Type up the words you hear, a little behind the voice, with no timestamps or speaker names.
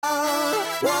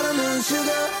Watermelon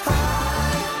sugar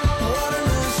high,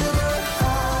 watermelon sugar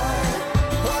high,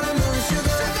 watermelon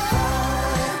sugar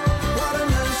high,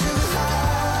 watermelon sugar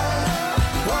high,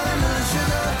 watermelon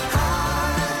sugar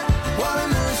high,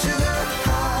 watermelon sugar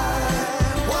high,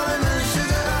 watermelon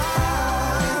sugar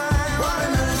high,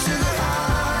 watermelon sugar high.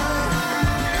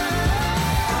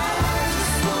 I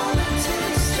just wanna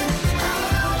taste it,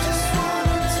 I just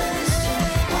wanna taste it,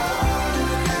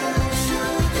 watermelon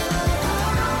sugar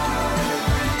high.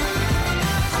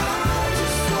 I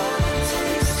just wanna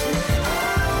taste it,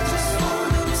 I just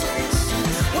wanna taste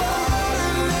it,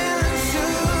 watermelon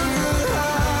sugar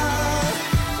high,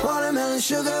 watermelon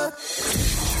sugar.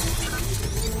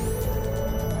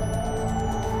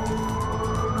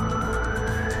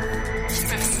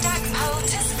 From Stackpole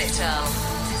to Spittal.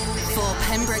 For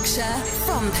Pembrokeshire,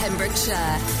 from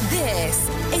Pembrokeshire, this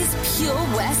is Pure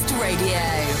West Radio.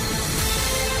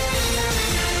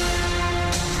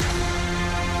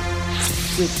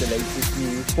 With the latest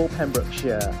news for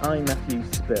Pembrokeshire, I'm Matthew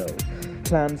Spill.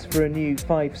 Plans for a new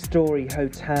 5-storey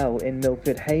hotel in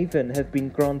Milford Haven have been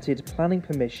granted planning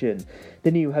permission.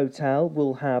 The new hotel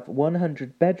will have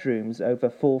 100 bedrooms over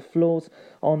 4 floors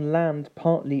on land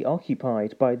partly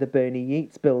occupied by the Bernie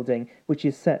Yeats building, which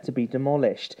is set to be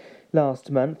demolished.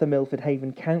 Last month, the Milford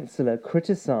Haven councillor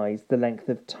criticised the length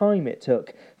of time it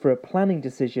took for a planning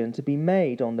decision to be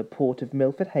made on the Port of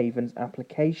Milford Haven's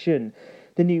application.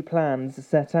 The new plans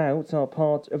set out are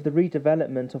part of the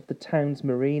redevelopment of the town's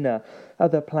marina.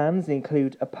 Other plans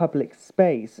include a public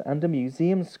space and a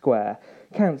museum square.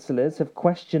 Councillors have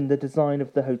questioned the design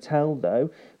of the hotel,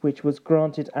 though, which was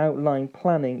granted outline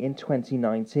planning in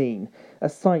 2019. A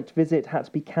site visit had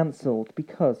to be cancelled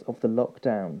because of the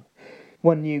lockdown.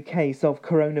 One new case of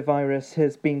coronavirus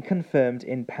has been confirmed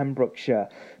in Pembrokeshire.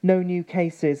 No new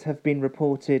cases have been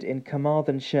reported in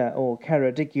Carmarthenshire or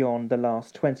Ceredigion the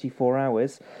last 24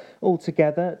 hours.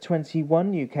 Altogether, 21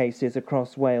 new cases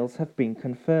across Wales have been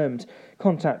confirmed.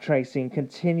 Contact tracing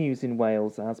continues in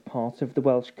Wales as part of the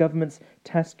Welsh Government's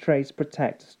Test, Trace,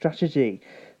 Protect strategy.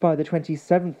 By the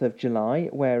 27th of July,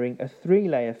 wearing a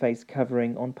 3-layer face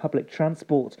covering on public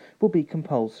transport will be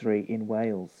compulsory in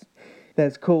Wales.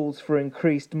 There's calls for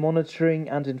increased monitoring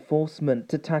and enforcement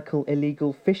to tackle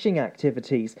illegal fishing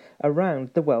activities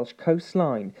around the Welsh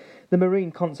coastline. The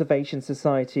Marine Conservation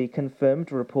Society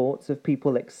confirmed reports of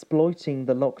people exploiting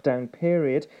the lockdown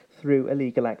period through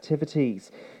illegal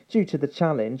activities. Due to the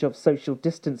challenge of social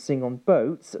distancing on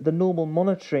boats, the normal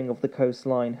monitoring of the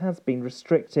coastline has been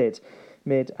restricted.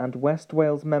 Mid and West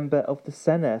Wales member of the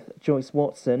Senedd, Joyce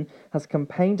Watson, has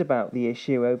campaigned about the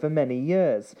issue over many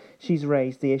years. She's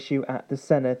raised the issue at the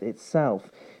Senedd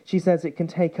itself. She says it can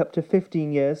take up to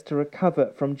 15 years to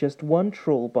recover from just one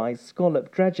trawl by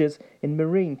scallop dredgers in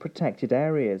marine protected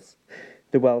areas.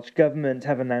 The Welsh Government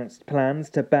have announced plans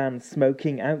to ban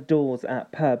smoking outdoors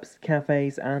at pubs,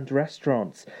 cafes and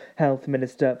restaurants. Health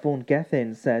Minister Vaughan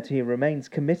Gethin said he remains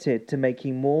committed to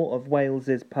making more of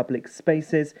Wales's public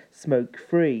spaces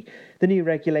smoke-free. The new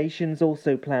regulations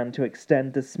also plan to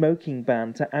extend the smoking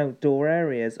ban to outdoor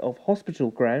areas of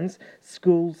hospital grounds,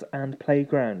 schools and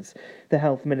playgrounds. The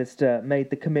Health Minister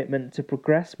made the commitment to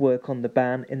progress work on the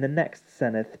ban in the next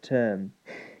Senedd term.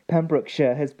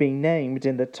 Pembrokeshire has been named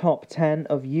in the top 10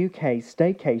 of UK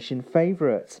staycation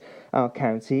favourites. Our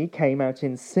county came out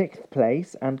in 6th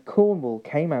place and Cornwall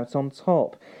came out on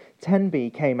top. Tenby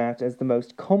came out as the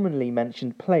most commonly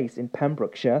mentioned place in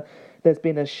Pembrokeshire. There's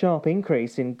been a sharp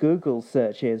increase in Google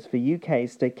searches for UK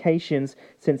staycations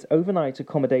since overnight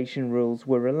accommodation rules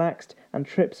were relaxed and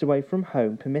trips away from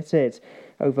home permitted.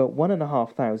 Over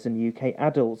 1,500 UK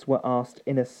adults were asked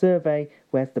in a survey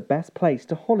where's the best place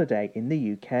to holiday in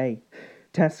the UK.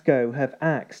 Tesco have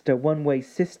axed a one-way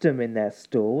system in their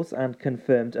stores and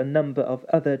confirmed a number of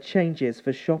other changes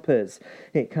for shoppers.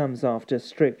 It comes after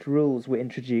strict rules were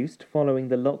introduced following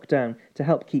the lockdown to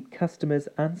help keep customers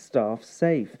and staff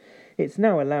safe. It's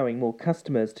now allowing more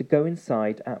customers to go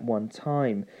inside at one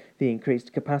time. The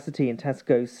increased capacity in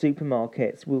Tesco's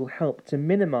supermarkets will help to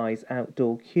minimise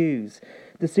outdoor queues.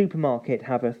 The supermarket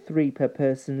have a 3 per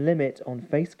person limit on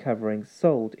face coverings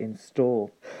sold in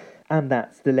store. And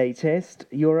that's the latest.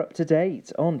 You're up to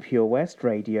date on Pure West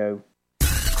Radio.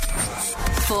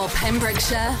 For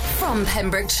Pembrokeshire, from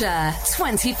Pembrokeshire,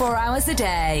 24 hours a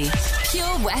day.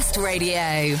 Pure West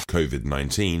Radio.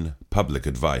 COVID-19 public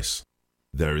advice.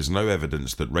 There is no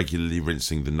evidence that regularly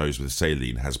rinsing the nose with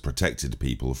saline has protected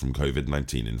people from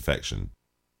COVID-19 infection.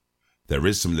 There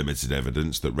is some limited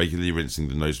evidence that regularly rinsing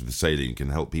the nose with saline can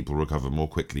help people recover more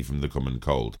quickly from the common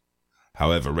cold.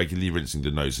 However, regularly rinsing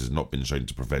the nose has not been shown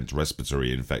to prevent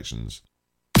respiratory infections.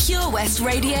 Pure West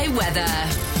Radio weather.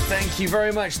 Thank you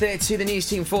very much there to the news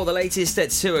team for the latest at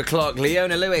 2 o'clock.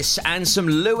 Leona Lewis and some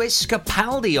Lewis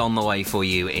Capaldi on the way for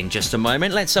you in just a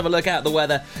moment. Let's have a look at the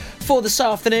weather for this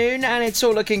afternoon, and it's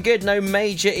all looking good. No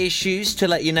major issues to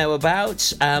let you know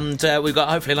about. And we've got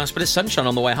hopefully a nice bit of sunshine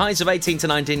on the way. Highs of 18 to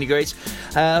 19 degrees.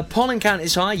 Pollen count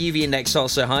is high, UV index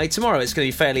also high. Tomorrow it's going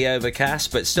to be fairly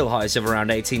overcast, but still highs of around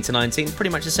 18 to 19. Pretty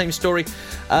much the same story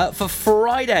for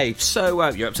Friday. So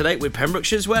you're up to date with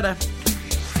Pembrokeshire's weather.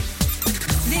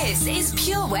 This is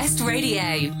Pure West Radio.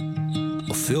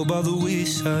 I feel by the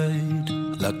wayside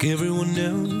like everyone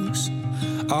else.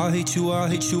 I hate you, I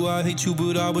hate you, I hate you,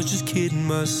 but I was just kidding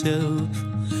myself.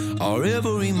 Our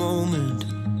every moment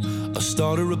I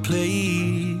started a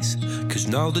place, 'cause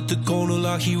now that they're gone, all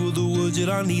I hear were the words that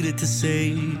I needed to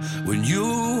say. When you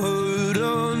hurt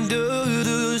under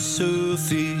the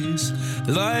surface,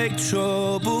 like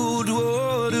troubled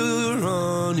water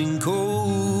running cold.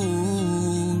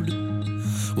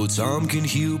 Well, time can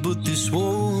heal, but this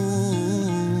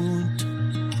won't.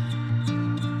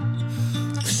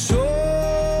 So,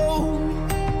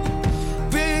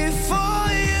 before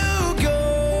you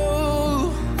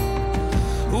go,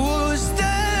 was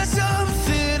there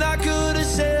something I could have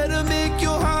said to make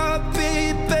your heart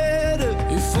beat better?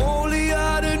 If only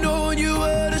I'd have known you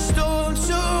were the storm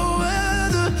to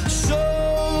weather. So,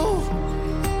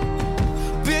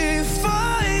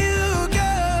 before you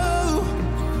go,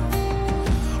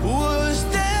 was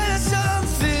there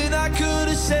something I could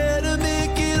have said to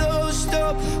make it all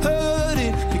stop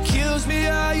hurting? It kills me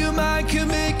how your mind can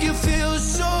make you feel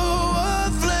so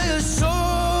worthless. So,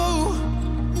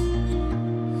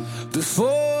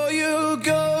 before you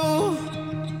go,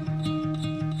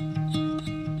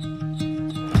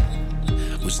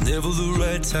 was never the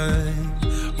right time,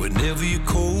 whenever you're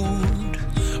cold.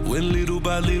 Went little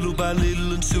by little by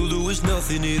little until there was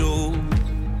nothing at all.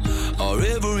 Our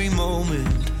every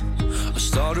moment I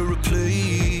started to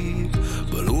replay,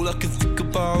 but all I can think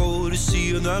about is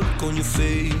seeing that look on your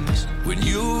face. When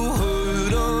you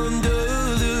hurt under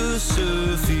the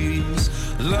surface,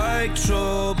 like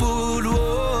troubled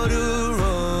water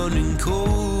running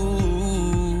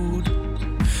cold.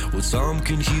 Well, time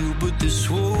can heal, but this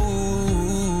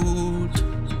won't.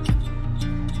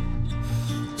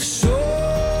 So,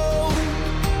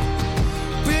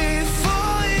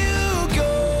 before you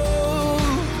go,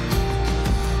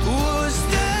 was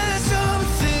there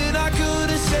something I could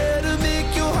have said to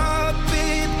make your heart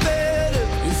beat better?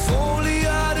 If only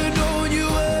I'd have known you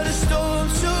were the storm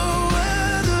to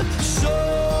weather. So,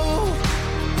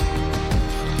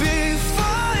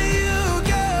 before you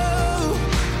go,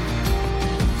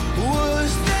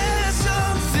 was there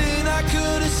something I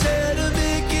could have said to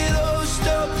make it all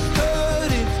stop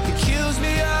hurting? It kills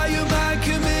me how your mind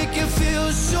can make you feel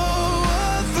so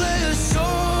worthless. So,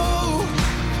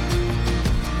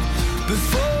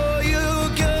 before you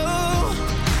go,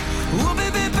 we'll be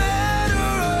better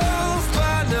off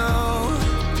by now.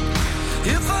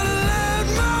 If I let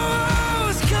my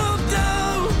walls come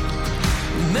down,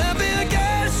 maybe I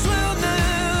guess we'll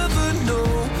never know.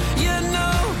 You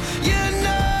know, you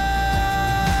know.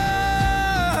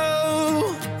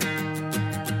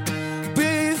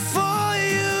 Before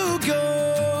you go,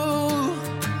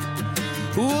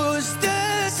 was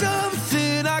there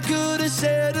something I could have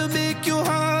said to make your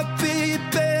heart beat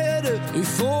better?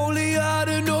 If only I'd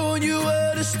have known you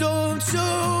were the storm to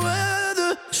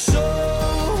weather.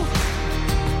 So,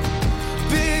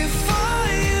 before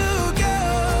you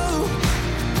go,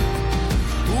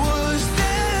 was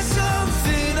there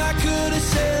something I could have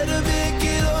said to make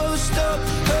it all stop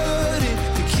hurting?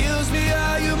 It kills me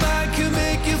how your mind can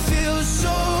make you feel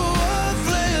so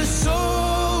worthless. So,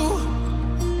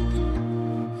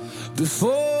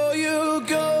 before you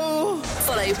go.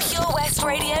 Follow Pure West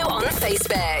Radio on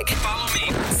Facebook. Follow me.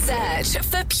 Search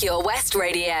for Pure West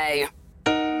Radio.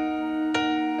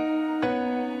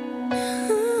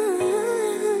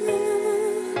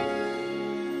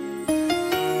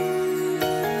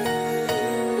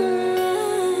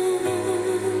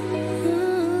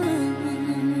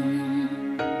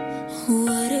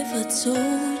 What if I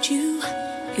told you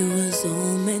it was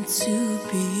all meant to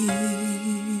be?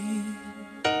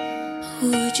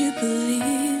 Would you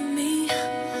believe me?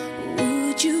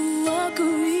 Would you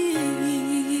agree?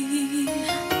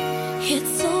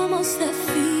 It's almost that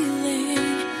feeling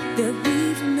that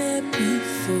we've met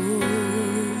before.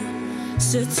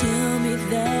 So tell me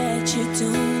that you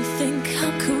don't think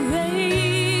I'm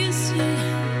crazy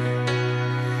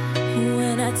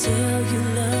when I tell you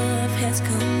love has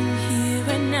come here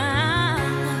and now.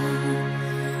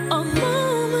 A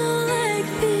moment like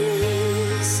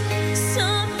this,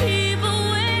 some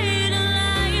people wait a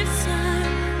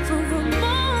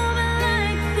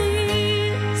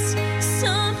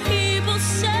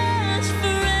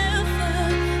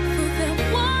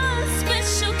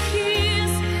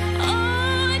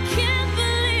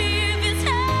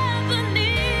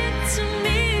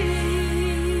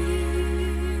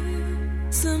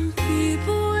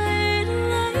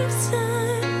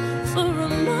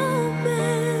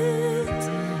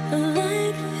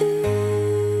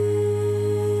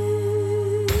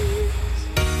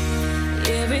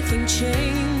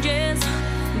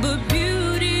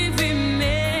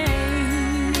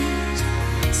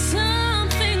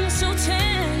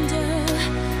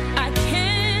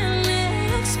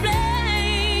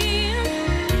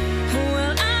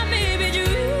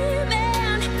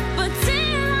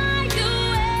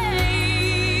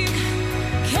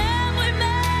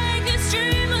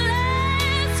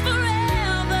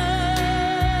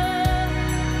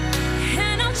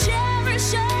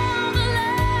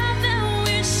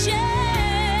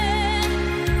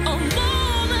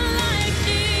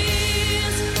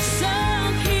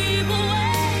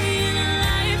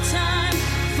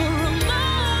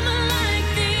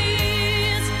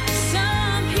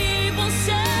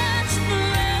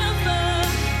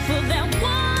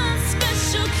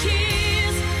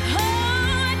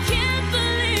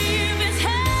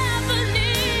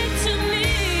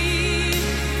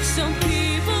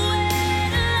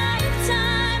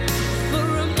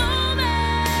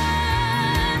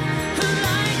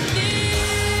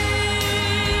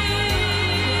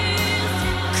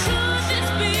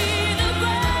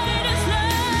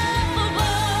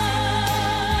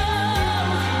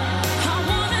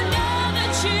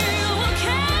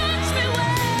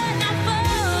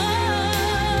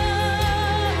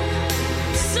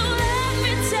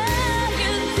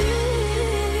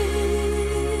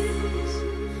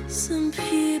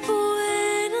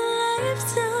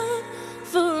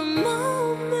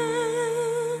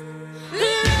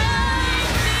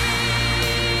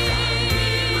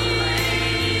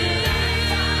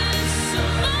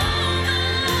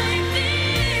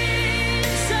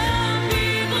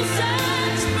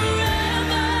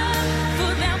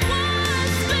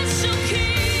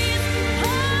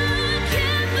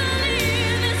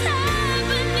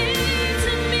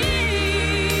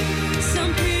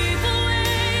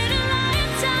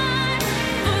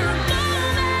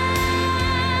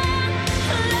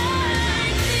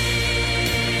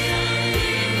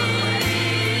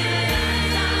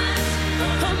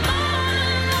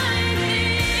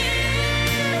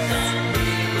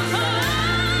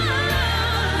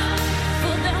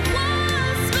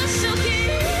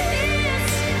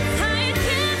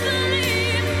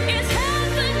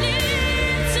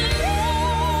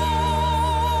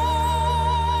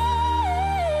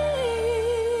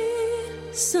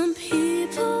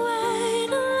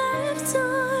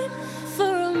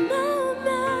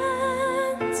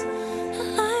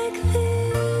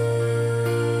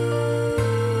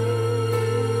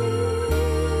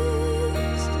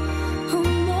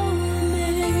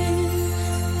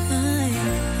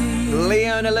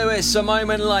Ellis, A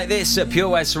Moment Like This at Pure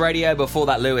West Radio. Before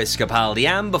that, Lewis Capaldi.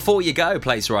 And Before You Go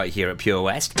plays right here at Pure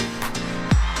West.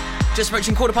 Just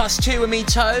approaching 2:15 with me,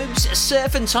 Tobes.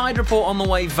 Surf and Tide report on the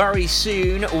way very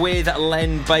soon with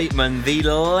Len Bateman, the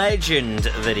legend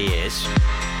that he is.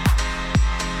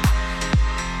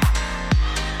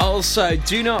 Also,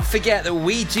 do not forget that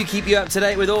we do keep you up to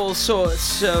date with all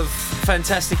sorts of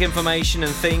fantastic information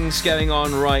and things going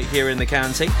on right here in the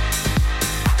county.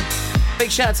 Big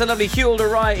shout out to lovely Hulda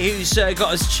Wright, who's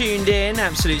got us tuned in.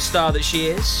 Absolute star that she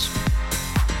is.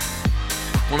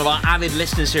 One of our avid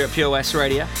listeners here at Pure West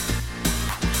Radio.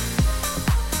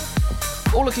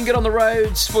 All looking good on the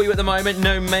roads for you at the moment.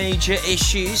 No major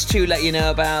issues to let you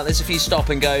know about. There's a few stop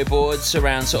and go boards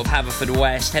around sort of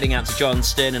Haverfordwest, heading out to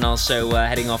Johnston and also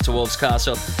heading off to Wolves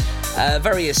Castle.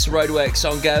 Various roadworks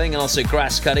ongoing and also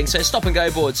grass cutting. So stop and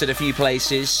go boards at a few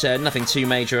places. Nothing too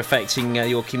major affecting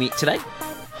your commute today.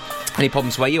 Any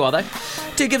problems where you are, though?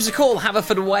 Do give us a call.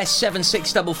 Haverfordwest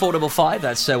 764455.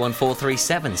 That's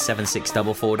 01437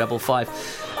 764455.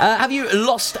 Have you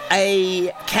lost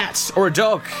a cat or a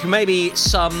dog? Maybe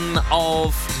some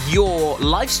of your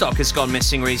livestock has gone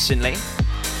missing recently.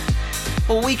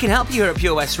 Well, we can help you here at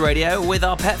Pure West Radio with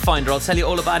our Pet Finder. I'll tell you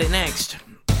all about it next.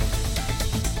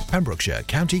 Pembrokeshire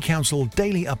County Council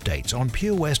daily updates on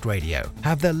Pure West Radio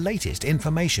have the latest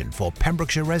information for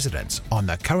Pembrokeshire residents on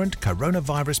the current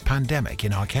coronavirus pandemic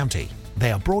in our county.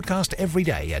 They are broadcast every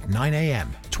day at 9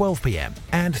 a.m, 12 p.m,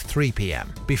 and 3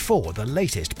 p.m. before the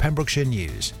latest Pembrokeshire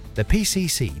news. The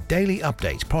PCC Daily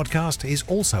Update podcast is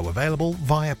also available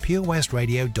via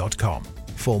purewestradio.com.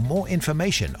 For more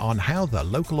information on how the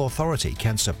local authority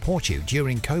can support you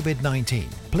during COVID-19,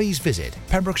 please visit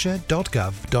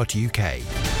pembrokeshire.gov.uk.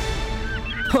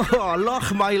 Oh,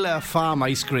 Lochmeyler Farm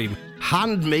Ice Cream.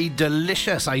 Handmade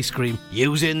delicious ice cream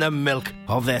using the milk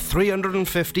of their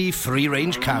 350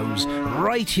 free-range cows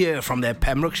right here from their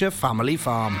Pembrokeshire family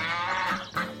farm.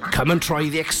 Come and try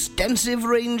the extensive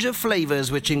range of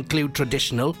flavours which include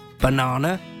traditional,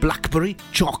 banana, blackberry,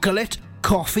 chocolate,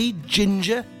 coffee,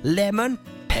 ginger, lemon,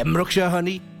 Pembrokeshire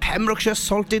honey, Pembrokeshire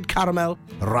salted caramel,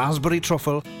 raspberry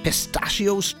truffle,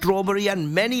 pistachio, strawberry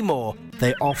and many more.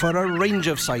 They offer a range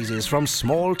of sizes from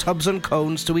small tubs and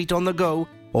cones to eat on the go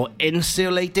or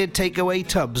insulated takeaway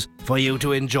tubs for you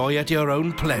to enjoy at your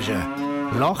own pleasure.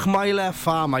 Lochmeyler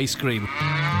Farm Ice Cream.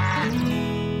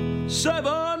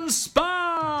 7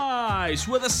 Spice,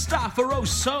 where the staff are oh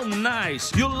so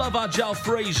nice. You'll love our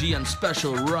jalfrezi and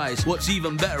special rice. What's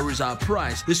even better is our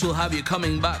price. This will have you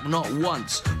coming back not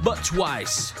once, but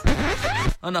twice.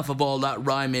 Enough of all that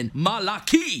rhyming.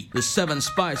 Malaki! The 7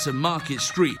 Spice of Market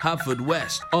Street,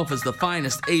 Haverfordwest, offers the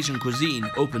finest Asian cuisine,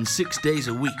 open 6 days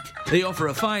a week. They offer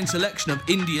a fine selection of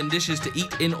Indian dishes to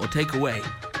eat in or take away.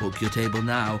 Book your table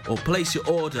now or place your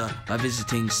order by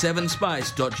visiting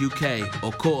 7spice.uk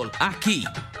or call Aki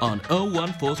on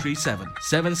 01437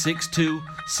 762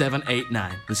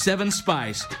 789. The 7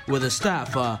 Spice, where the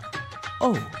staff are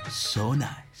oh so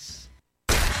nice.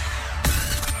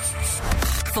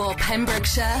 For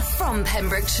Pembrokeshire, from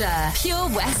Pembrokeshire, Pure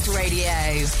West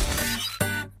Radio.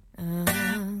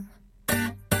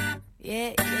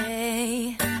 Yeah,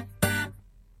 yeah.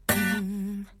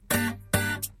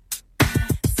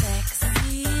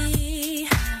 Sexy.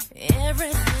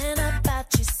 Everything about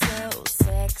you so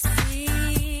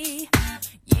sexy.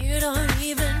 You don't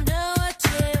even know what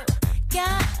you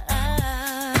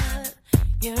got.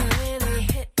 You're really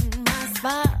hitting my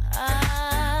spot.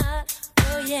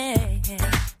 Oh, yeah, yeah.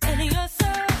 And you're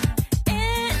so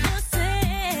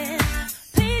innocent.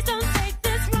 Please don't take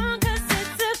this wrong, 'cause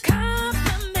it's a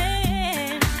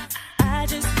compliment. I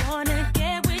just wanna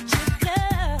get with your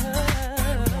love.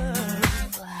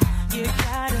 You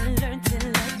gotta learn to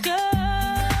let go.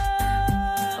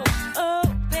 Oh,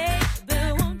 baby,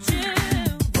 won't you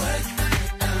work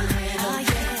it a little? Oh,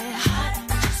 yeah. Hot,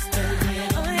 just a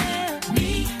little. Oh, yeah. Me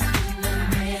in the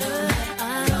middle.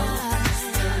 Let go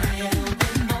just a little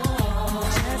bit more.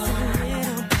 Just a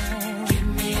little bit. Give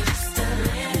me just a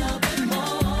little bit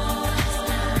more.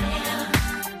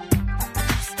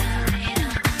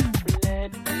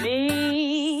 Let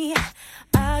me.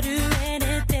 I'll do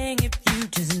anything if you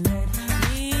just let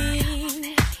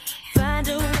me. Find a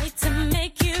way to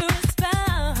make you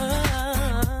respond.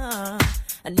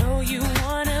 I know you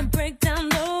wanna break down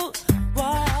those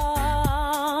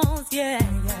walls, yeah,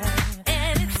 yeah.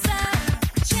 And it's so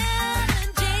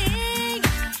challenging.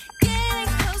 Getting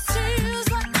close to you's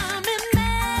what I'm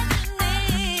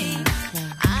imagining.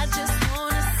 I just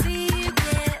wanna see you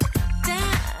get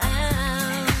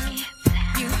down.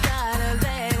 You gotta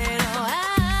let it all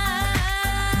out.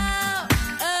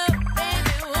 Oh,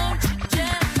 baby, won't you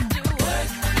just do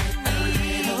work with me?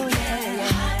 Oh, yeah.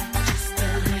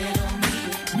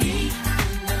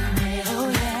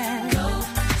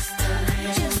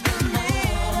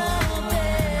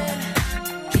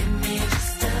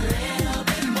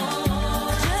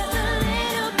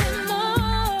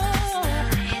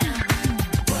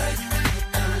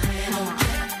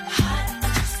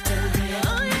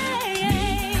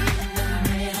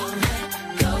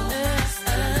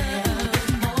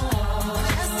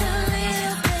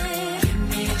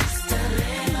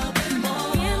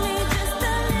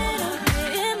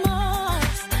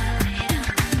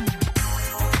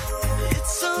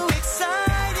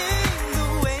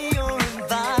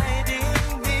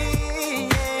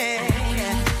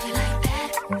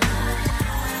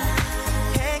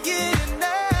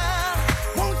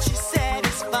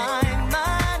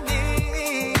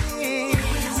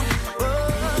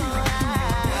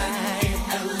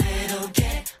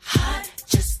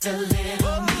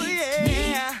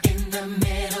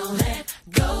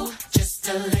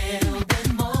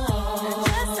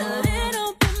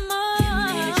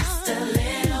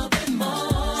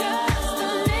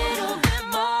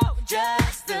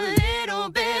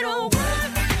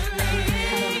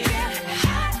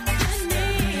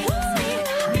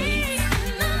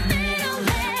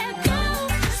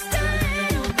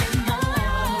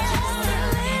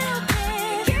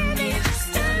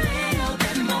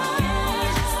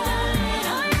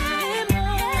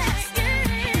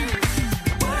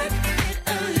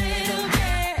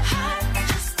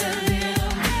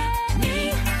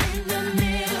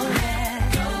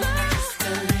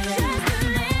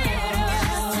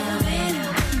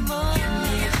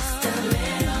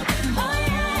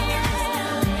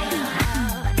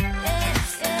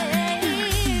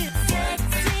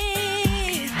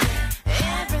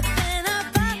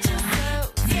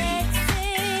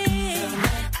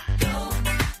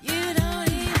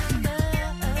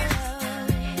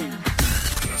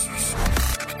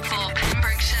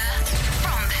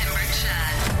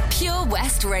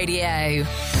 West Radio. 20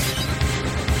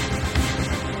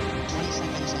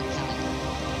 seconds and counting.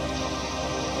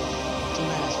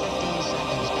 T-minus 15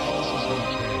 seconds. Guidance is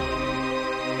reached.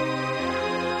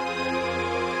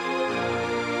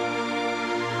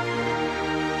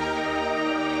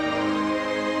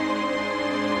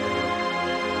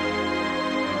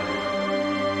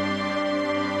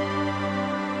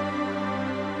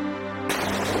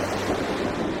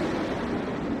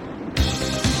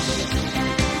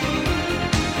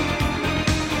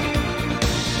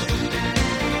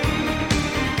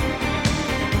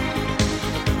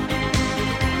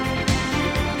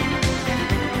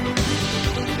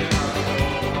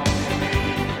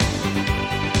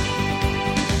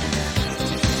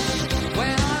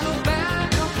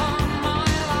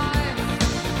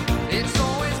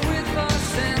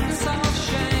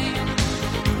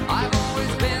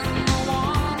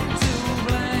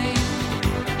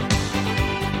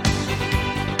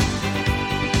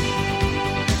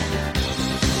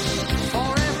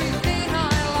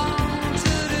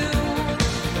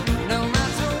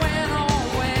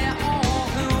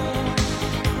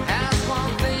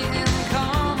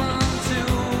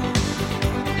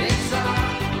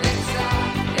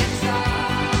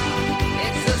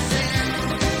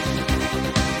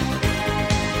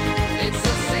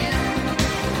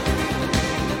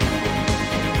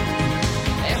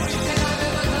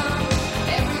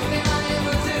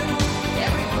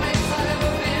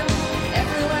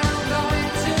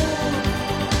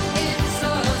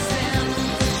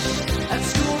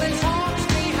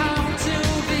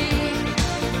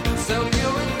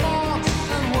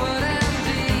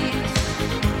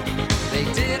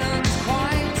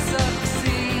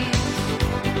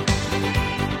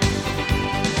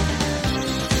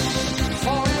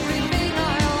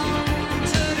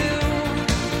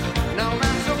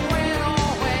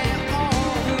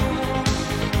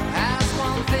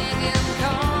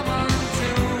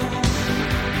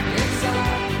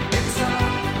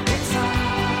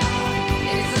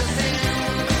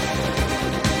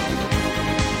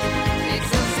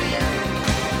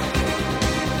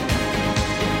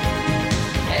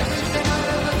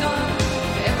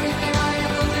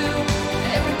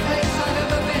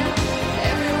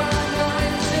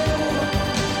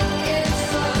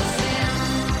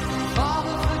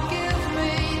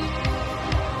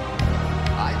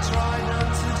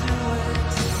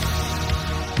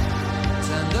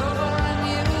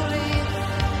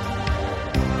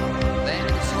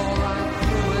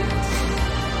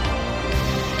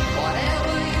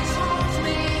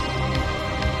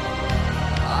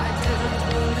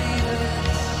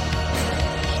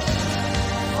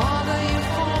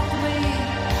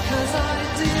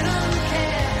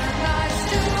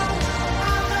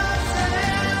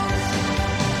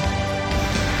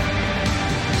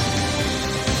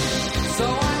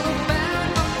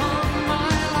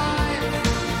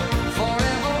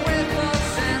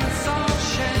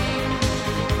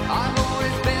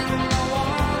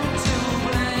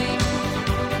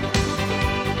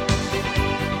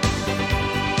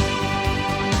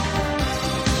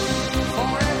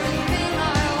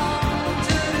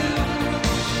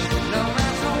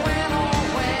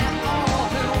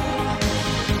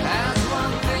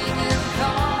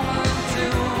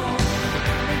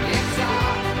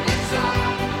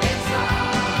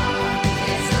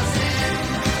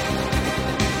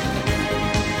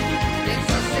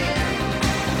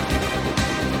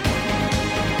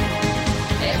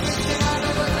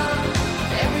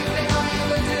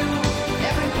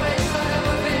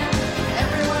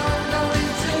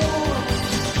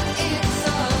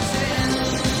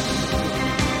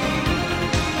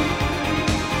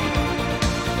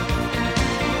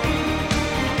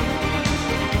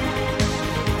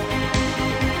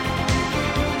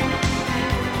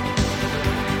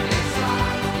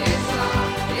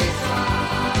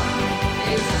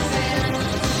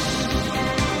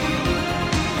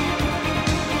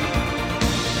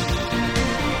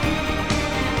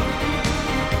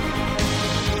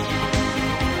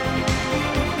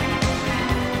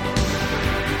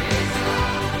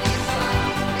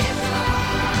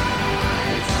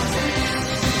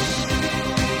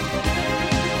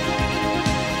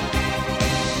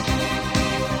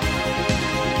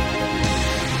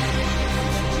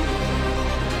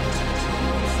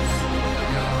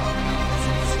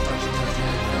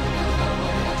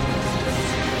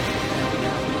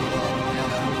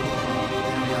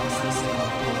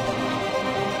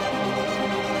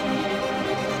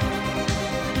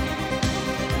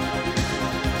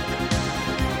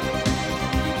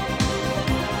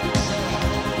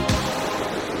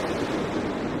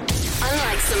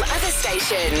 other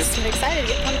stations. I'm excited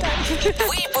to get pumped up.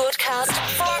 We broadcast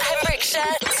from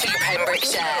Pembrokeshire to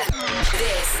Pembrokeshire.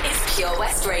 This is Pure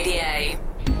West Radio.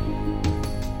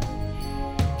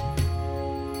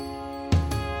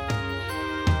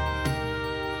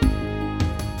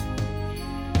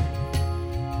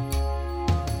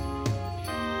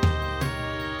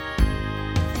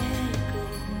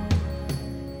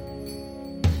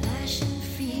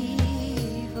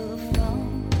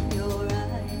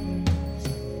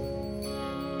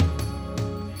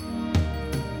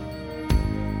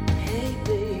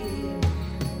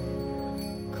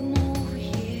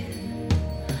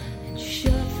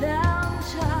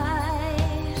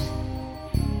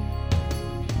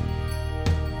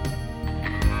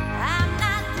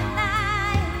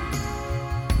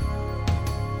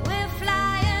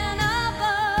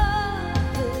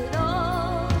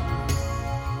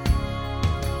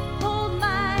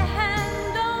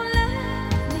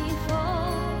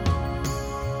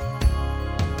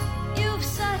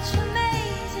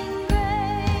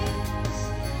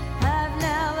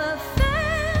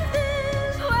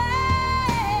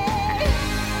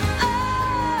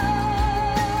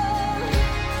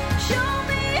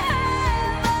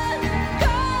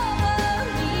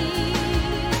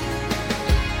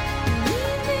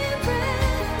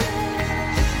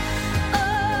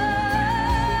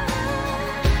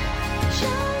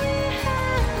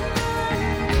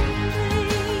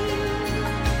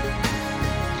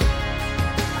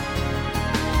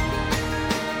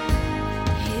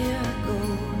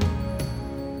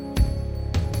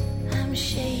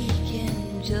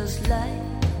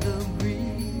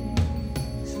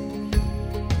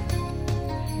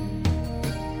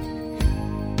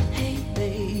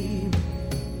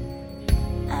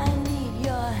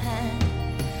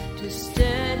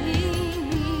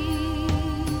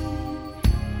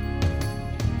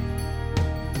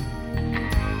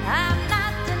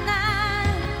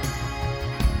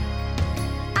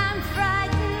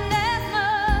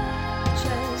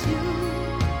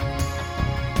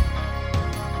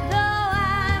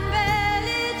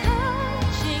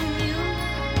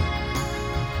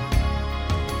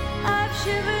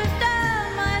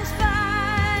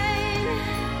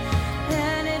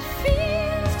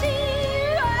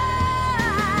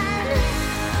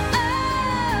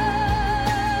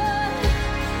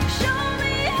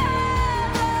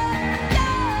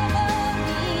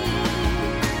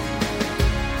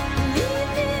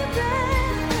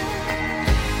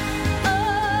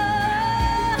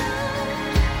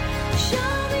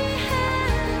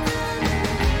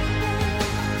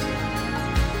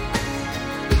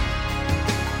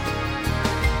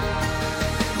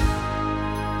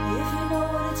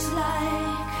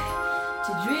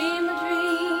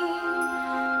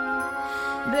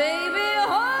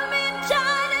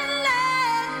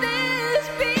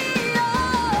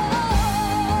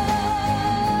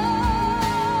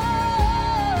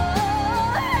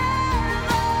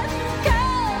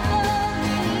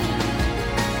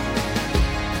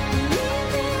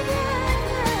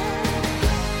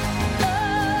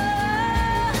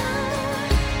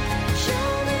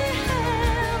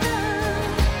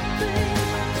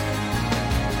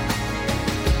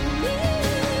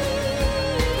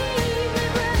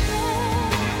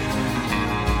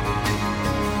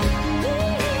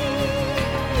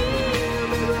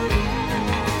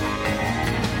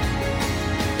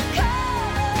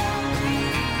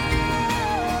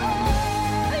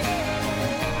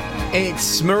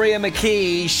 It's Maria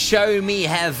McKee, Show Me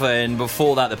Heaven.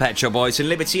 Before that, the Pet Shop Boys and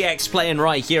Liberty X playing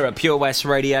right here at Pure West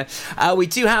Radio. We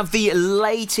do have the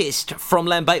latest from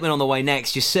Len Bateman on the way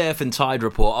next, your surf and tide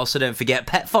report. Also, don't forget,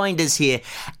 Pet Finders here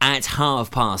at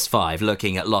 5:30,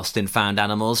 looking at lost and found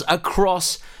animals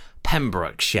across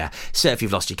Pembrokeshire. So if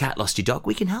you've lost your cat, lost your dog,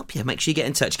 we can help you. Make sure you get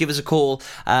in touch. Give us a call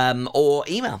or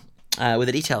email with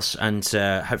the details, and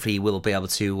hopefully we'll be able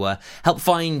to help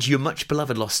find your much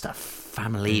beloved lost stuff.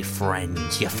 Family,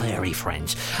 friends, your furry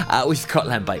friends. We've got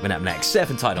Len Bateman up next. Surf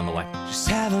and Tide on the way. Just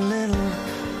have a little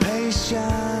patience.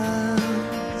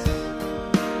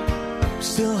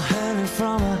 Still hanging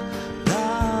from a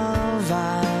love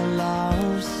I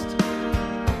lost.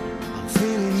 I'm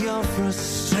feeling your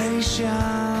frustration.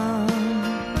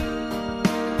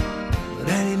 But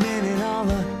any minute all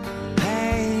the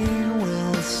pain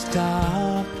will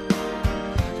stop.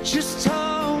 Just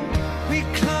hold me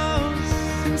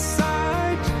close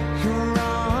inside your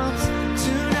arms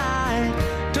tonight.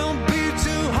 Don't be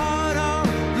too hard on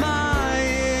my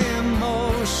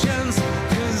emotions.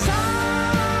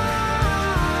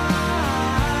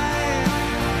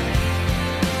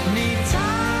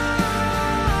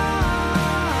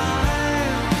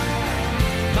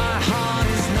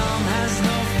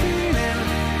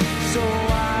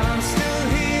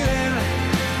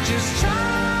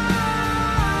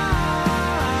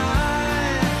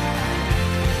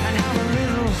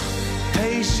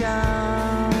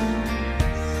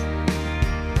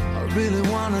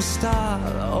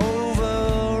 start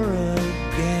over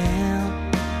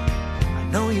again. I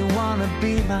know you wanna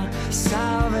be my salvation,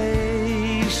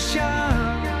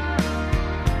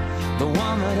 the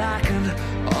one that I can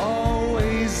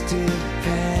always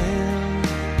depend.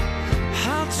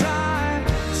 I'll try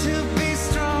to be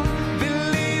strong,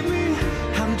 believe me,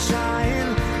 I'm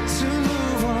trying to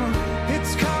move on.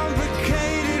 It's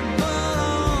complicated, but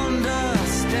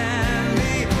understand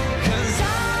me, 'cause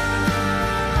I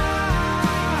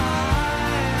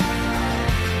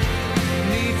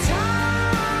need time.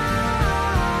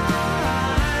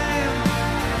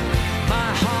 My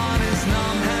heart is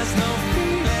numb, has no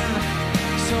feeling,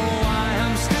 so I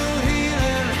am still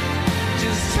healing.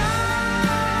 Just time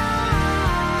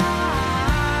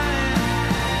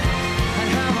and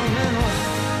have a little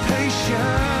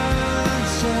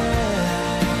patience, yeah.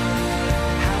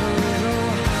 Have a little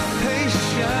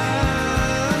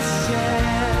patience,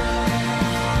 yeah.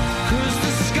 'Cause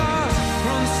the scars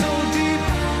run so deep,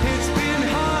 it's been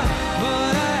hard,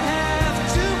 but I have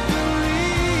to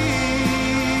believe.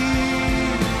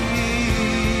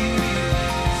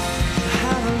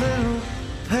 Have a little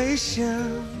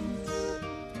patience.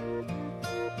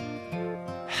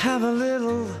 Have a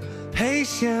little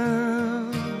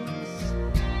patience.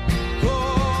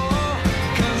 Oh,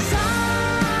 'cause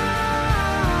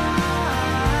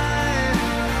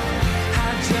I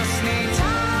just need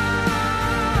time.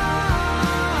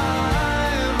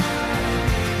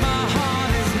 My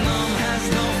heart is numb, has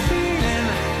no feeling,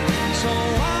 so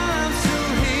I'm still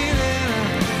healing.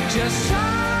 Just try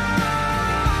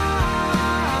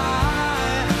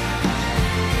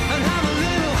and have a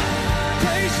little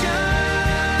patience.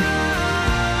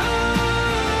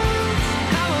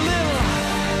 Have a little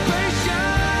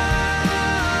patience.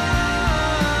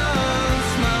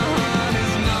 My heart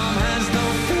is numb, has no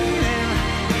feeling,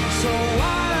 so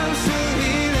I'm still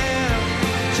healing.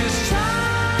 Just try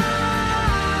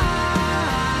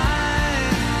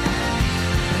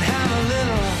and have a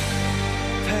little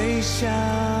patience.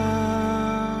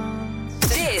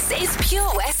 This is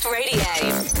Pure West Radio.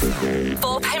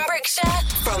 For Pembrokeshire,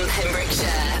 from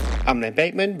Pembrokeshire. I'm Len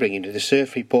Bateman, bringing you the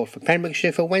surf report for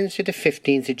Pembrokeshire for Wednesday the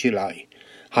 15th of July.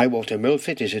 High water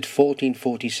Milford is at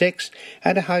 1446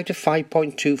 at a height of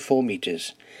 5.24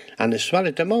 metres, and the swell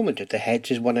at the moment at the heads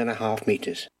is 1.5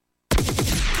 metres. You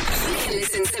can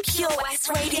listen to Pure West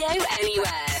Radio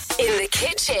anywhere. In the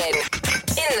kitchen,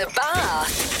 in the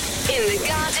bath, in the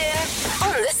garden,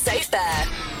 on the sofa,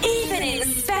 even in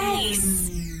space.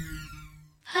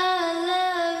 I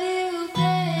love you,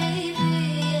 baby,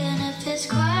 and if it's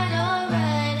quite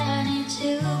alright, I need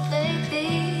to play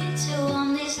pizza on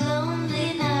these lonely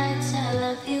nights. I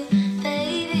love you,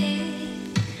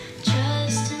 baby,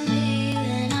 trust in me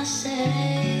when I say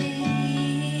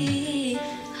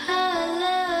I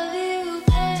love you,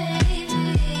 baby,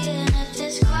 and if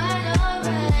it's quite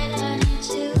alright, I need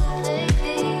to play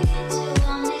pizza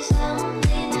on these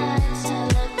lonely nights. I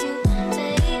love you,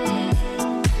 baby,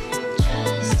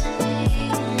 trust in me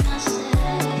when I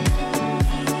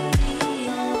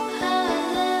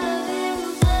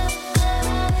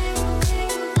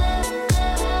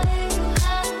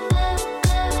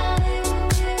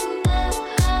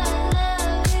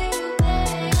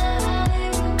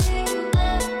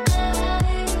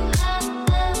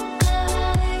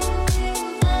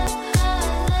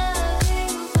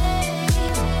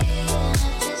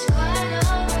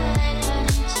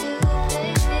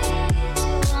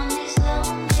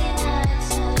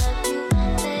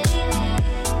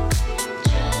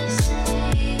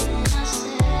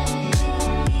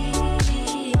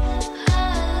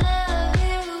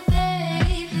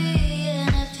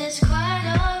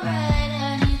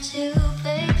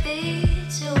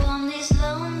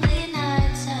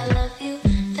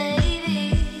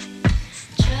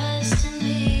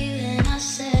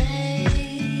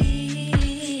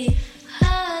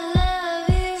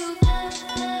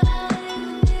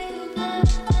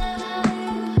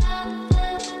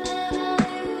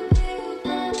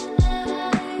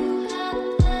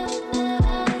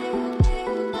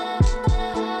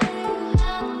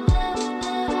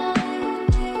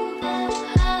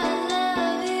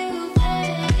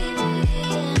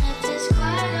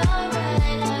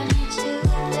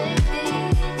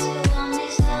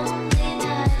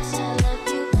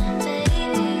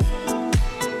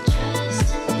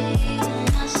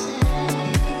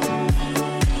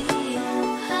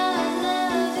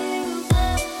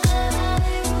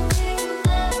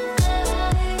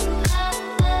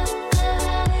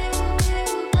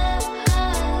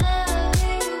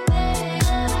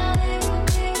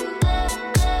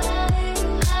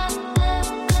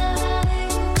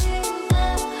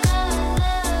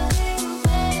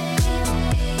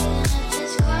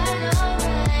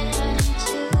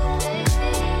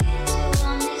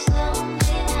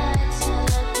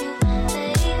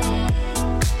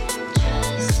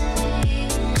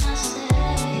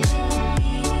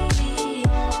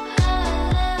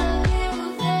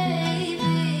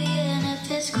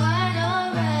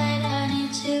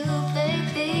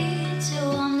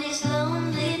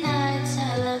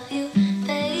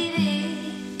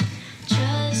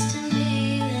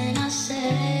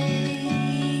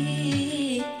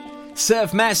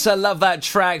Surf Mess, I love that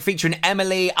track, featuring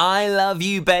Emily, I Love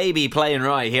You Baby, playing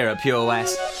right here at Pure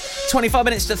West. 25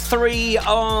 minutes to 3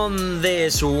 on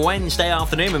this Wednesday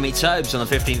afternoon with me, Tobes, on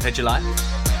the 15th of July.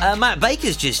 Matt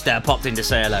Baker's just popped in to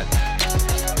say hello.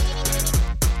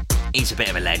 He's a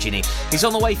bit of a legend. He's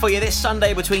on the way for you this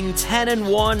Sunday between 10 and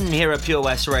 1 here at Pure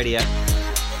West Radio.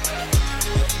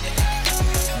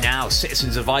 Now,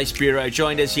 Citizens Advice Bureau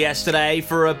joined us yesterday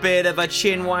for a bit of a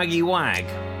chin-waggy wag.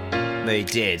 They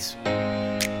did.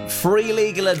 Free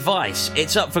legal advice.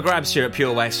 It's up for grabs here at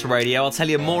Pure West Radio. I'll tell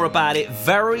you more about it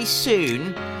very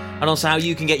soon. And also how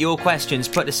you can get your questions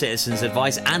put to Citizens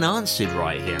Advice and answered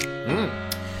right here.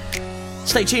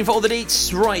 Stay tuned for all the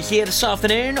deets right here this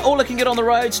afternoon. All looking good on the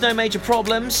roads, no major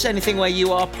problems. Anything where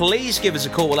you are, please give us a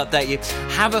call. We'll update you.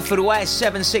 Haverfordwest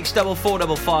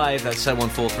 764455. That's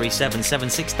 01437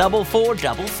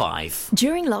 764455.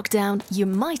 During lockdown, you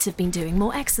might have been doing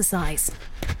more exercise.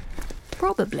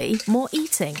 Probably more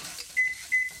eating.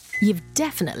 You've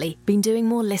definitely been doing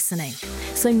more listening.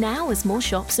 So now, as more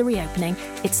shops are reopening,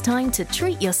 it's time to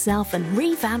treat yourself and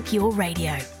revamp your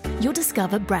radio. You'll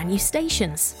discover brand new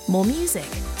stations, more music,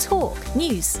 talk,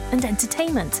 news and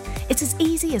entertainment. It's as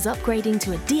easy as upgrading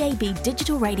to a DAB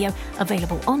digital radio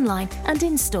available online and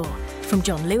in-store. From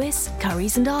John Lewis,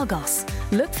 Currys and Argos.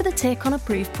 Look for the tick on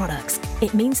approved products.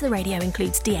 It means the radio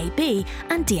includes DAB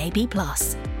and DAB+.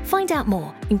 Find out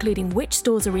more, including which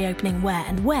stores are reopening where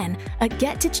and when, at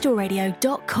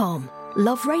getdigitalradio.com.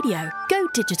 Love radio. Go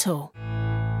digital.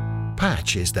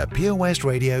 Patch is the Pure West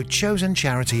Radio chosen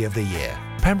charity of the year.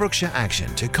 Pembrokeshire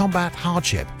Action to Combat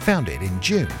Hardship, founded in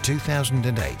June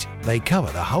 2008. They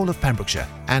cover the whole of Pembrokeshire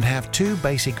and have 2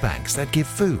 basic banks that give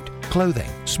food, clothing,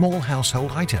 small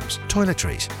household items,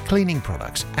 toiletries, cleaning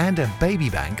products, and a baby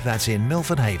bank that's in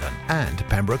Milford Haven and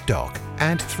Pembroke Dock,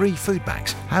 and 3 food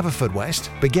banks, Haverfordwest,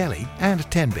 Begelly and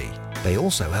Tenby. They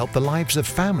also help the lives of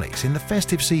families in the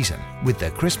festive season with their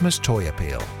Christmas toy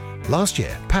appeal. Last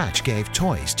year, Patch gave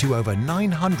toys to over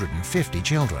 950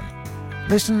 children.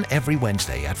 Listen every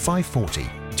Wednesday at 5:40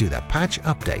 to the Patch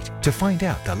Update to find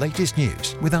out the latest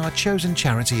news with our chosen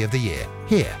charity of the year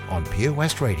here on Pure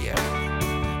West Radio.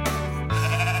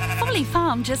 Folly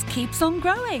Farm just keeps on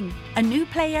growing. A new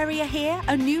play area here,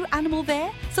 a new animal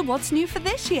there. So what's new for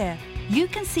this year? You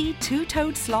can see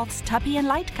 2-toed sloths Tuppy and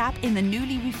Lightcap in the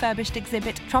newly refurbished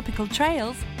exhibit Tropical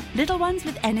Trails. Little ones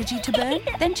with energy to burn?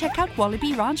 Then check out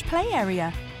Wallaby Ranch play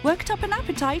area. Worked up an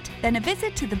appetite? Then a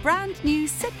visit to the brand new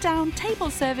sit-down,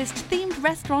 table-serviced themed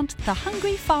restaurant The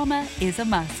Hungry Farmer is a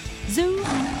must. Zoo,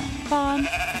 barn,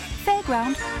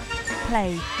 fairground,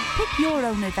 play. Pick your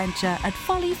own adventure at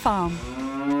Folly Farm.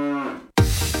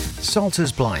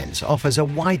 Salters Blinds offers a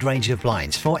wide range of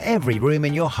blinds for every room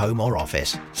in your home or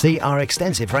office. See our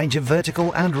extensive range of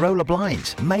vertical and roller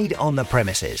blinds made on the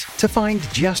premises to find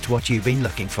just what you've been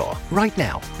looking for. Right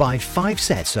now, buy 5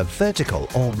 sets of vertical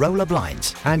or roller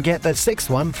blinds and get the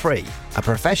 6th one free. A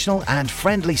professional and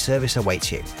friendly service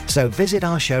awaits you. So visit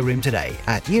our showroom today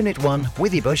at Unit 1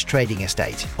 Withybush Trading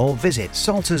Estate or visit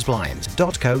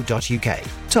saltersblinds.co.uk.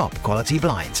 Top quality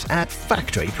blinds at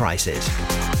factory prices.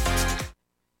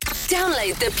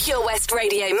 Download the Pure West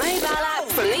Radio mobile app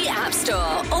from the App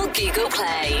Store or Google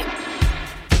Play.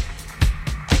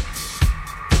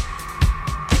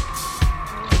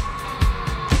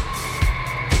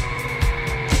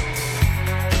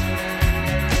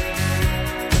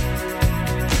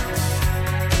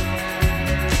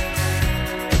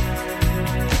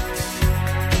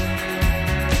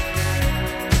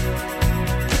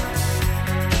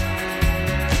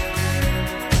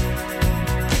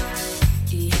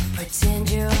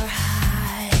 Pretend you're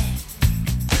high,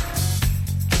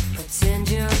 pretend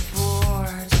you're bored.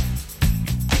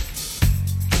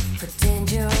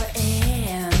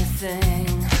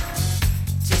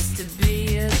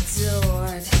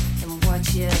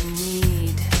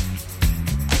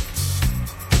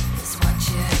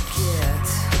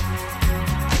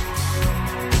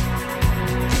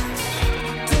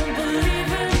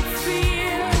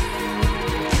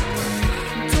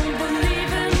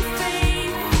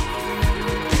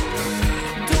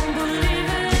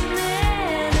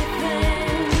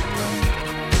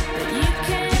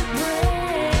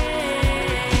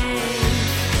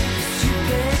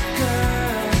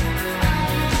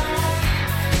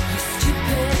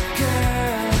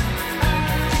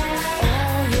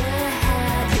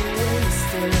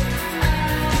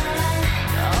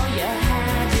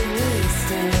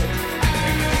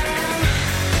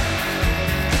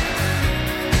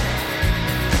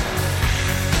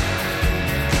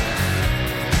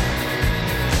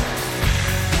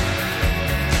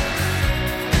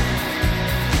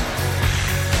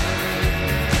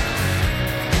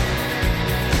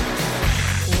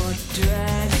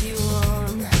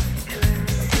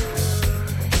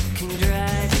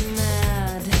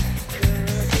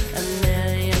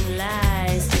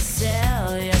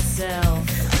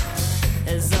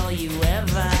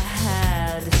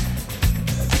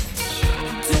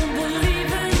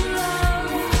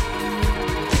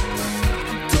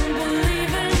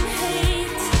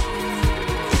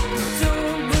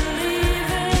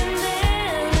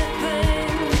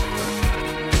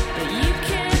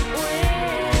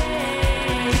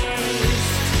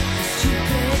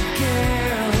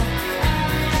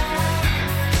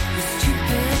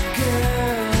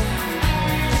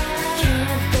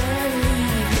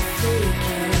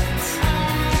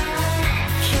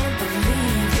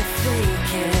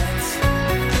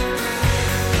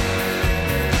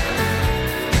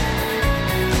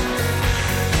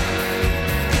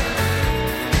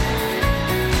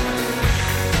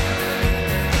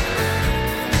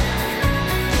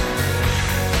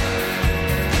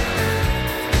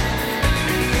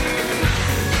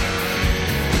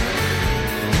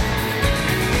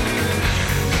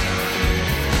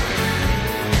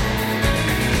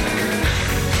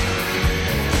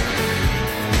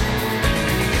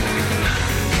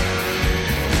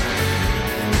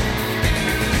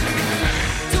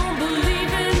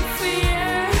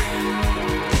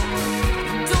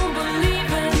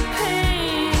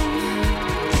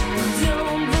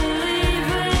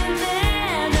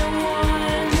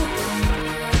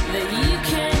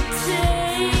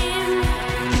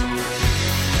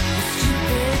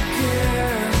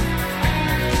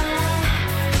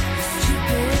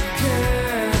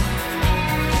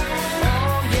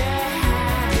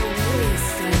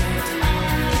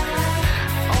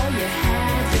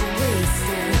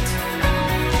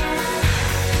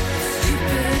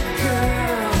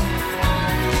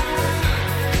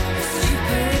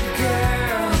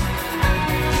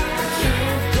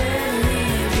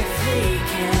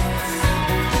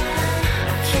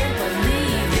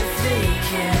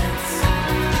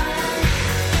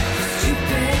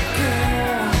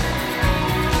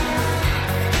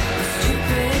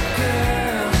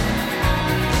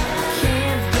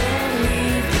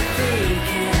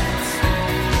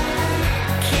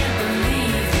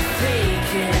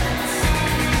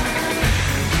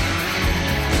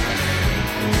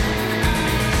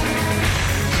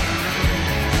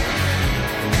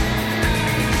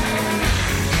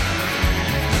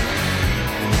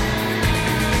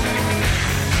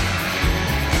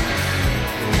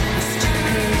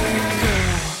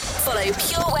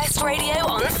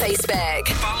 on Facebook.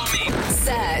 Follow me.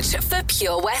 Search for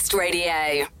Pure West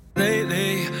Radio.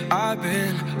 Lately, I've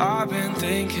been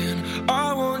thinking,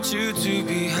 I want you to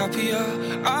be happier.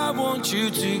 I want you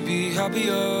to be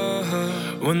happier.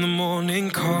 When the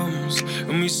morning comes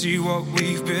and we see what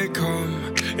we've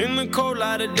become. In the cold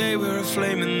light of day, we're a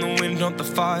flame in the wind, not the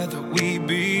fire that we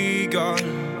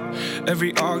begun.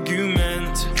 Every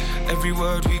argument, every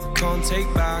word we can't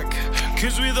take back.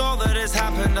 'Cause with all that has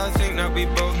happened, I think that we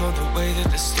both know the way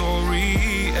that the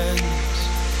story ends.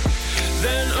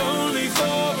 Then only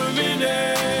for a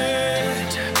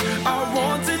minute I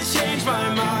want to change my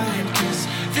mind, 'cause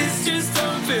this just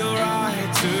don't feel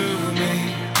right to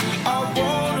me. I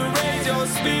wanna raise your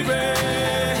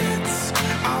spirits,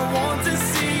 I want to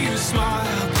see you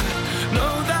smile, but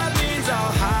no, that means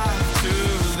I'll have to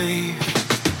leave.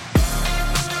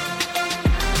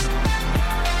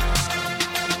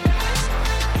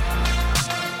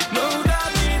 No,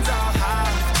 that means I'll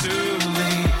have to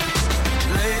leave.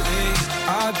 Lately,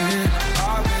 I've been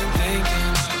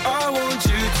thinking, I want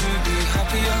you to be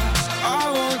happier. I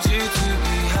want you to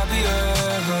be happier.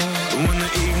 When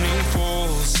the evening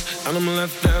falls and I'm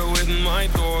left there with my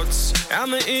thoughts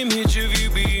and the image of you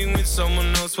being with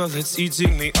someone else, well, it's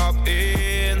eating me up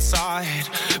inside.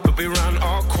 But we ran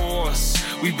our course,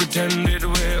 we pretended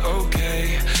we're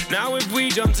okay. Now if we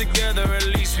jump together, at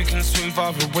least we can swim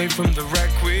far away from the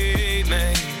wreck we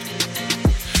made.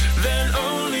 Then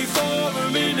only for a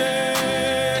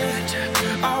minute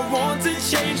I want to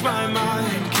change my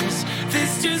mind, 'cause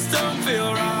this just don't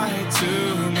feel right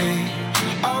to me.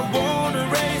 I wanna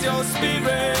raise your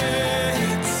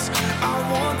spirits, I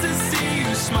want to see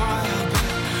you smile, but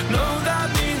no, that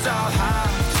means I'll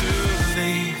have to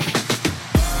leave.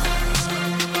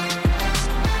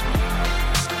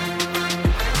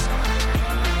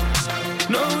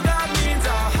 No, that means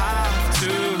I'll have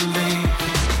to leave.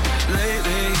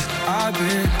 Lately, I've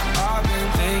been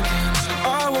thinking, I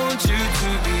want you to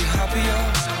be happier.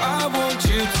 I want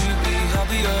you to be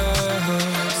happier.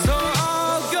 So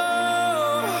I'll go.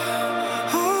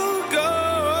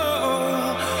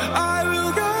 I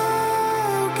will go.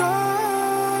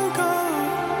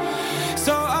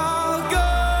 So I'll go.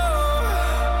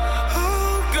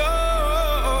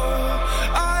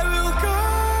 I will go.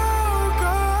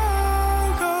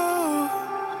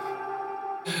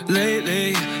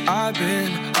 Lately, I've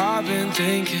been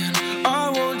thinking, I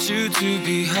want you to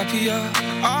be happier.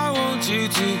 I want you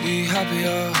to be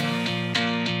happier.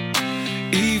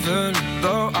 Even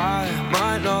though I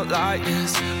might not like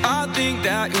this, I think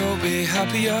that you'll be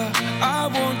happier. I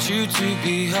want you to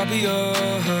be happier.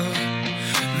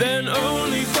 Then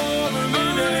only for a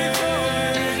minute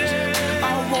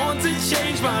I want to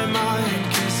change my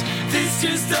mind, 'cause this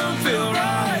just don't feel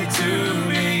right to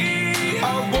me. I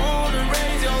wanna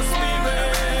raise your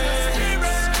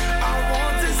spirits, I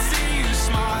want to see you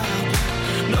smile,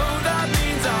 but no, that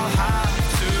means I'll have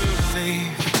to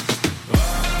leave.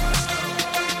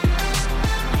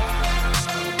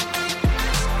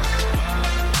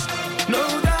 No,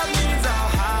 that means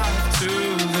I'll have to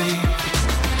leave.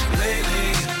 Lately,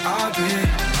 I've been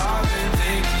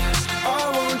thinking, I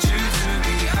want you to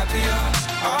be happier.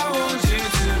 I want you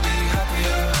to be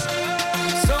happier.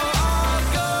 So I'll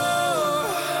go.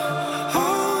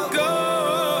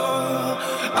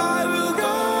 I will go.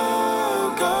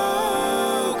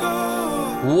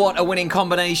 What a winning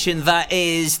combination that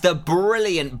is. The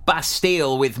brilliant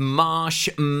Bastille with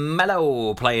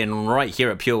Marshmallow playing right here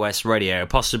at Pure West Radio.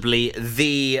 Possibly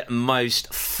the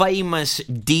most famous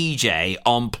DJ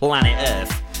on planet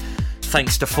Earth,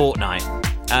 thanks to Fortnite.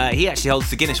 He actually holds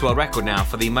the Guinness World Record now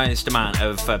for the most amount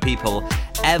of people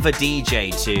ever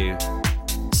DJ to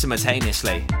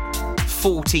simultaneously.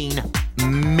 14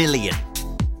 million.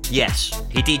 Yes,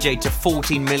 he DJ'd to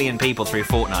 14 million people through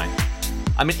Fortnite.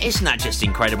 I mean, isn't that just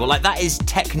incredible? Like, that is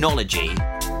technology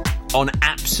on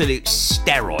absolute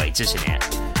steroids, isn't it?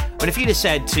 But if you'd have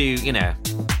said to,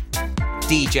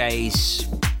 DJs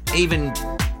even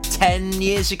 10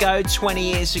 years ago, 20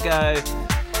 years ago,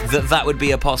 that would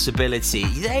be a possibility,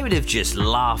 they would have just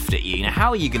laughed at you. How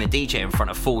are you going to DJ in front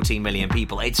of 14 million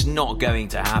people? It's not going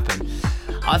to happen.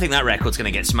 I think that record's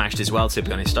going to get smashed as well, to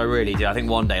be honest. I really do. I think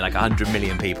one day, like 100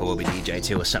 million people will be DJ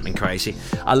to or something crazy.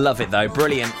 I love it, though.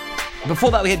 Brilliant.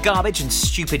 Before that, we had Garbage and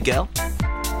Stupid Girl.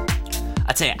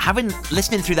 I tell you,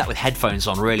 listening through that with headphones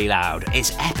on really loud,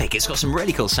 it's epic. It's got some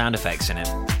really cool sound effects in it.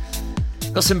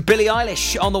 Got some Billie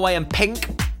Eilish on the way and Pink.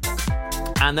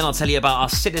 And then I'll tell you about our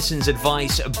Citizens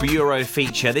Advice Bureau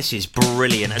feature. This is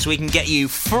brilliant, as we can get you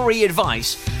free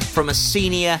advice from a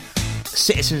senior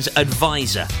Citizens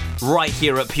Advisor right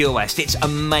here at Pure West. It's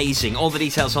amazing. All the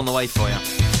details on the way for you.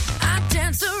 I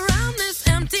dance around this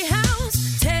empty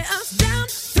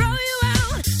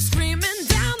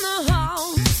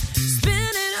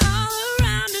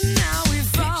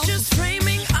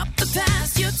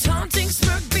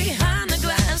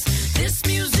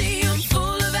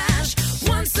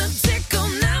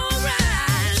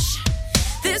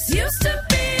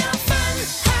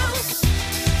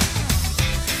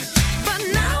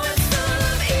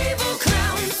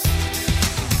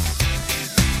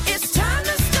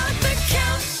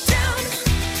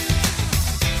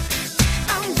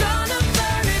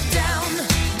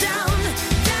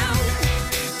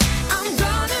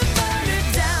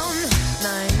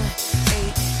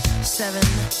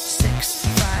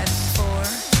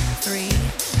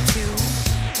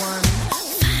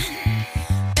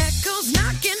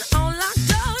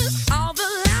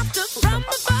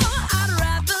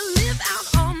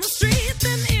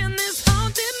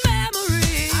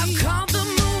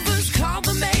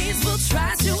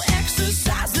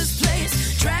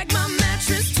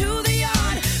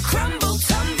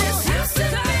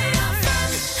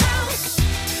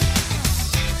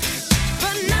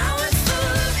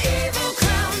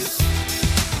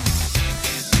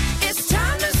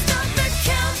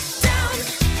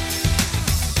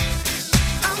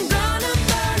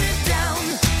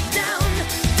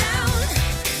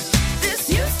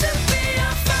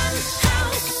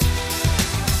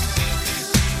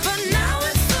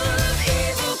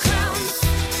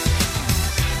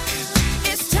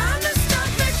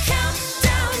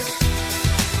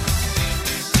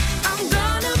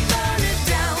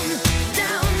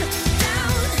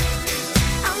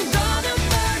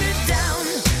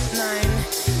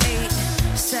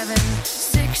 7,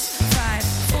 6, 5,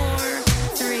 4,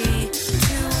 3,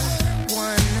 2,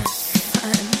 1.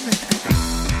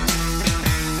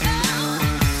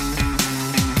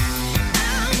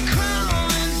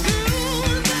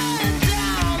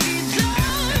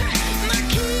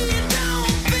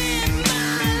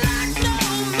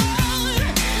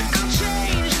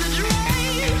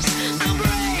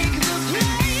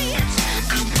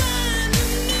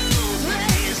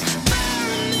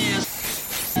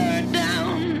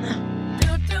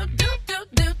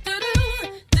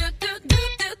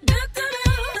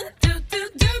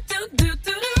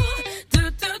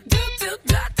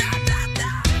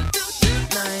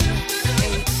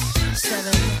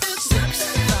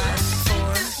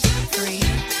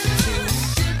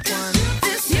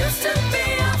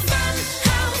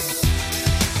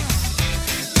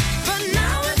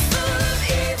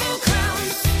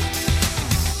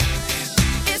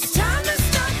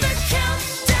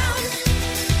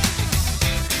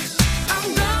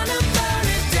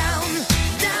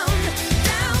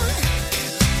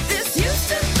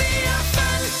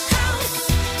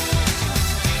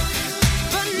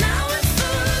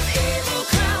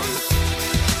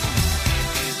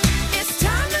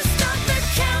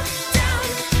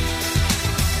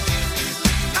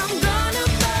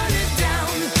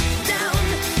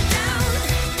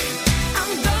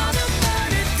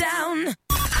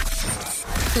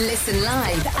 Listen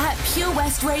live at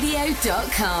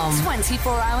purewestradio.com.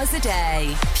 24 hours a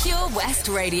day. Pure West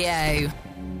Radio.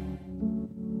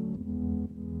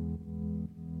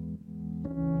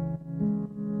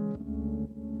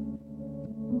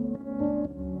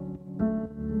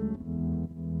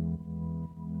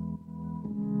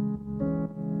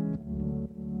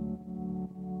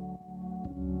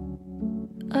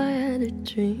 I had a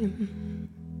dream.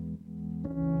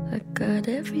 I got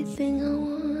everything I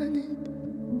wanted.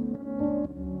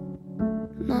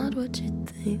 Not what you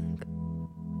think.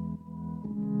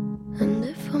 And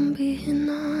if I'm being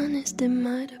honest, it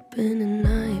might have been a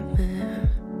nightmare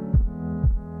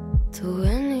to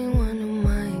anyone who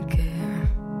might care.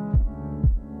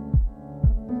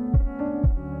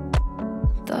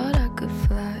 Thought I could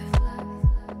fly,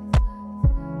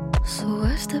 so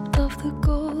I stepped off the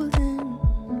golden.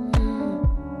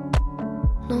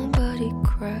 Nobody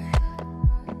cried.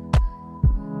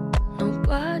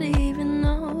 Nobody even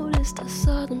noticed. I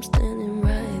saw them standing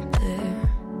right there.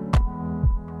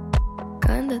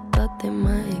 Kinda thought they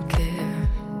might care.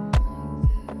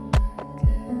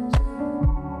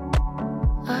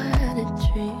 I had a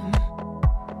dream.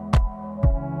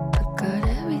 I got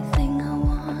everything I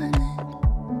wanted.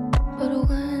 But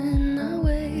when I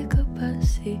wake up I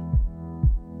see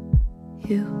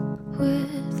you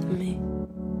with me.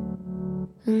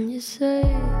 And you say,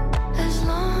 as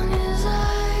long as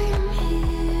I'm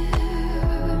here,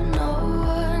 no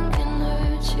one can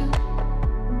hurt you.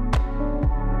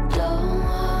 Don't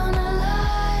wanna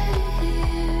lie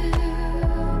here,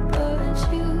 but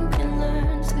you can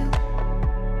learn to.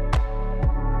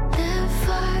 If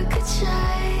I could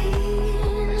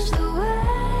change the way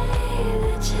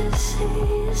that you see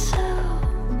yourself,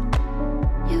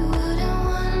 you wouldn't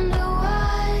wonder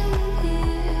why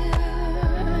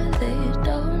they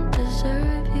don't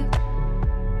deserve you.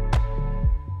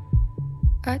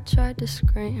 I tried to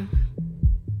scream,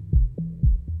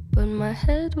 but my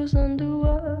head was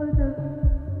underwater.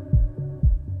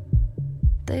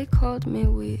 They called me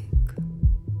weak,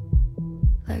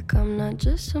 like I'm not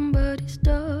just somebody's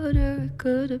daughter. It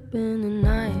could have been a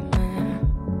nightmare,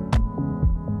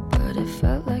 but it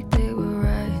felt like they were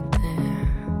right there.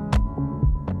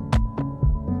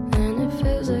 And it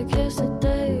feels like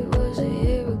yesterday was a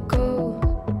year ago.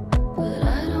 But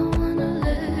I don't wanna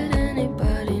let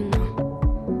anybody know,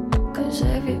 'cause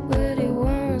everybody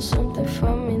wants something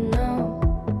from me now.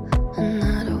 And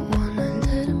I don't wanna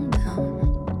let them down.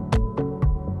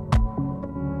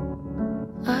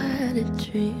 I had a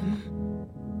dream.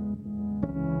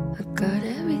 I got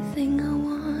everything I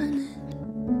wanted.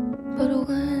 But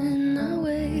when I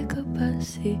wake up I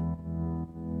see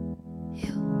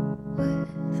you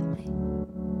with me.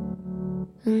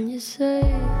 And you say,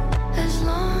 as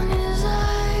long as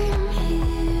I'm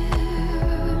here,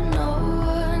 no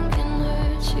one can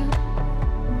hurt you.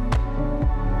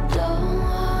 Don't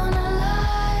wanna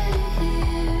lie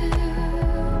here,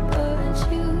 but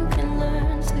you can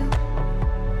learn to.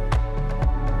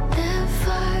 If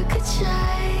I could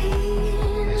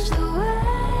change the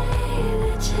way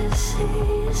that you see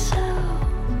yourself,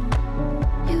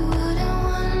 you wouldn't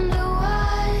wonder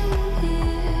why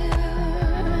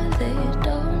they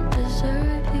don't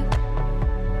deserve you.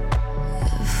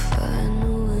 If I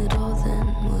knew it all, then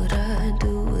would I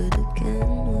do it again?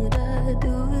 Would I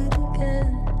do it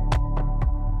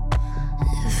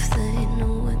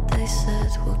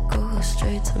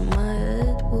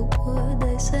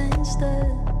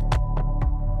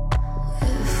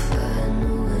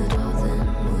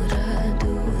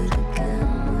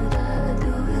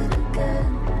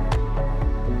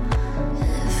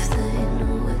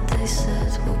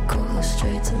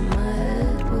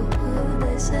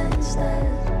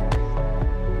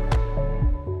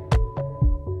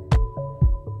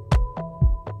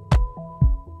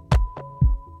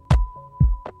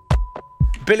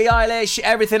Billie Eilish,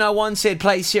 Everything I Wanted,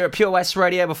 plays here at Pure West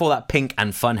Radio. Before that, Pink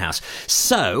and Funhouse.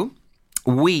 So,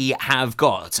 we have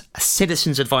got a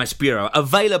Citizens Advice Bureau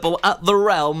available at the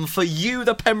Realm for you,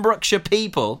 the Pembrokeshire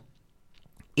people,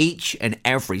 each and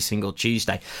every single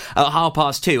Tuesday at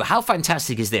 2:30. How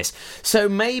fantastic is this? So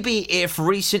maybe if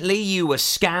recently you were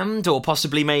scammed, or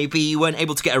possibly maybe you weren't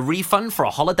able to get a refund for a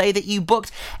holiday that you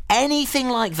booked, anything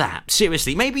like that,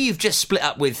 seriously, maybe you've just split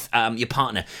up with your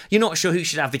partner, you're not sure who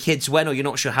should have the kids when, or you're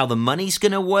not sure how the money's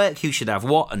going to work, who should have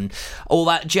what and all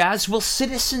that jazz, well,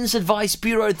 Citizens Advice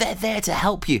Bureau, they're there to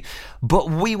help you, but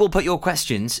we will put your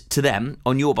questions to them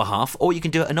on your behalf, or you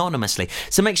can do it anonymously.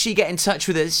 So make sure you get in touch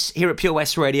with us here at Pure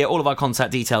West Radio. All of our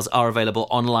contact details are available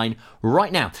online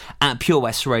right now at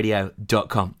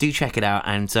purewestradio.com. Do check it out,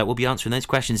 and we'll be answering those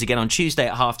questions again on Tuesday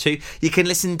at 2:30. You can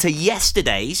listen to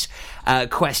yesterday's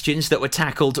questions that were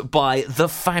tackled by the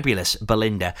fabulous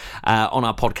Belinda on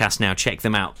our podcast now. Check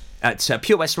them out at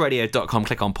purewestradio.com.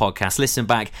 Click on podcast. Listen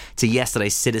back to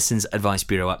yesterday's Citizens Advice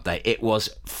Bureau update. It was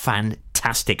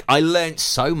fantastic. I learnt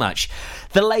so much.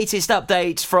 The latest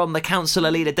update from the councillor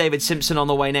leader David Simpson on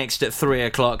the way next at 3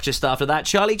 o'clock. Just after that,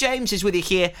 Charlie James is with you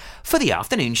here for the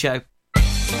afternoon show.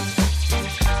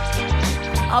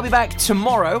 I'll be back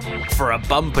tomorrow for a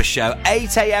bumper show,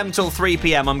 8 a.m. till 3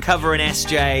 p.m. I'm covering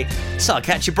SJ, so I'll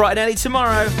catch you bright and early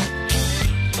tomorrow.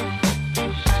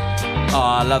 Oh,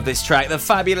 I love this track. The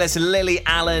fabulous Lily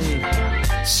Allen.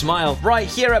 Smile right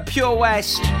here at Pure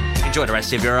West. Enjoy the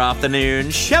rest of your afternoon.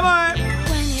 Shemo!